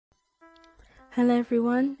Hello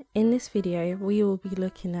everyone, in this video we will be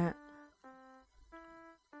looking at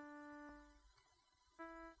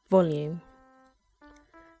volume.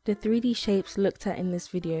 The 3D shapes looked at in this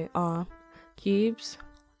video are cubes,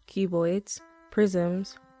 cuboids,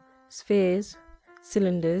 prisms, spheres,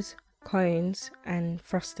 cylinders, cones and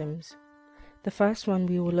frustums. The first one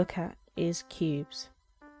we will look at is cubes.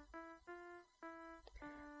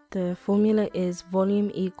 The formula is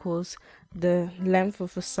volume equals the length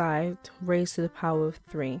of a side raised to the power of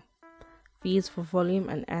 3. V is for volume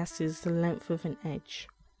and S is the length of an edge.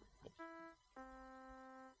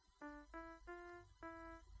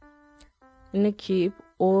 In a cube,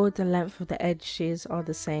 all the length of the edges are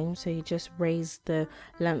the same, so you just raise the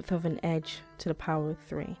length of an edge to the power of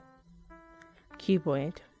 3.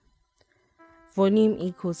 Cuboid. Volume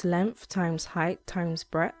equals length times height times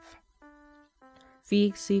breadth.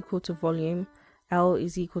 V is equal to volume, L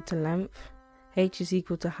is equal to length, H is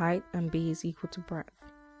equal to height, and B is equal to breadth,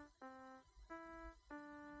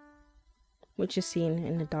 which is seen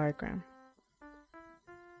in the diagram.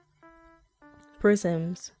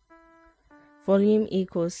 Prisms. Volume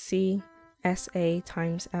equals C SA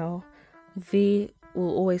times L. V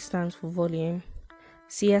will always stand for volume,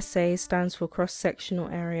 CSA stands for cross-sectional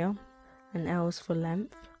area, and L is for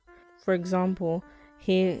length. For example,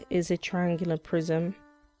 here is a triangular prism.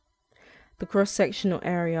 The cross-sectional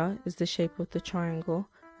area is the shape of the triangle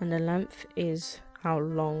and the length is how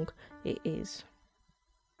long it is.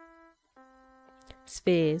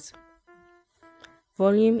 Spheres.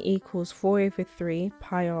 Volume equals 4/3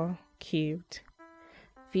 pi r cubed.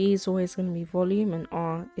 V is always going to be volume and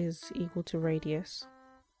r is equal to radius.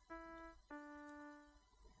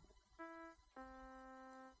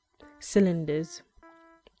 Cylinders.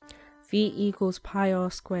 V equals pi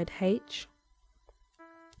r squared h.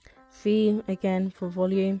 V again for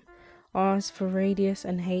volume, r is for radius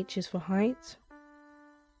and h is for height.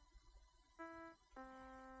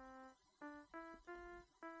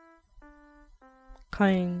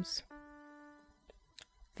 Cones.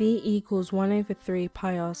 V equals 1/3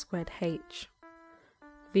 pi r squared h.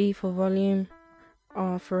 V for volume,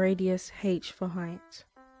 r for radius, h for height.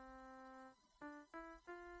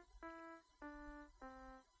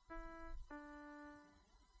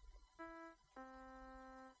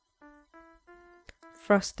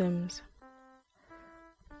 Frustums.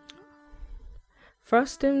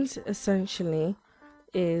 Frustums essentially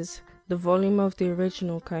is the volume of the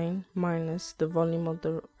original cone minus the volume of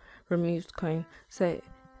the removed cone. So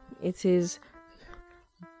it is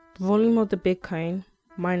volume of the big cone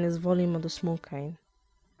minus volume of the small cone.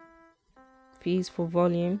 V is for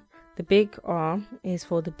volume. The big R is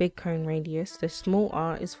for the big cone radius. The small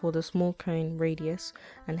r is for the small cone radius.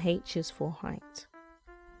 And h is for height.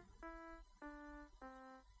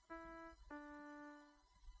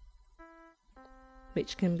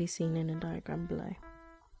 Which can be seen in a diagram below.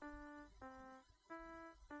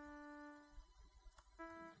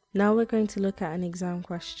 Now we're going to look at an exam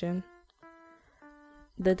question.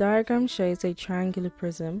 The diagram shows a triangular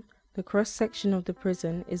prism. The cross section of the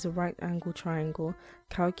prism is a right angle triangle.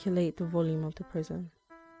 Calculate the volume of the prism.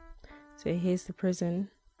 So here's the prism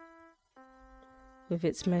with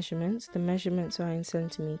its measurements. The measurements are in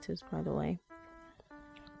centimeters, by the way.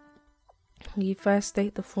 You first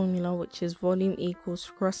state the formula, which is volume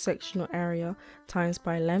equals cross-sectional area times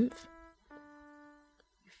by length.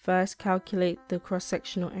 You first calculate the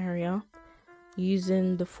cross-sectional area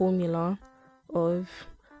using the formula of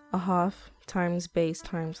a half times base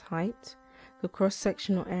times height. The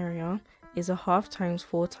cross-sectional area is a half times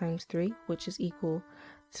 4 times 3, which is equal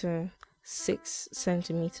to 6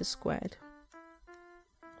 centimeters squared.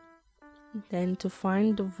 Then to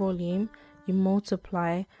find the volume, you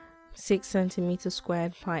multiply 6 centimeters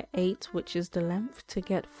squared by 8, which is the length, to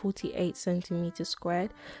get 48 centimeters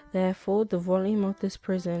squared. Therefore, the volume of this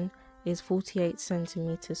prism is 48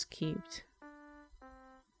 centimeters cubed.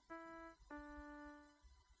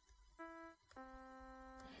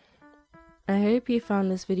 I hope you found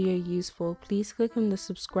this video useful. Please click on the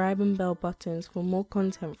subscribe and bell buttons for more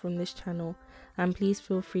content from this channel, and please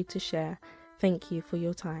feel free to share. Thank you for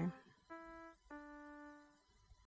your time.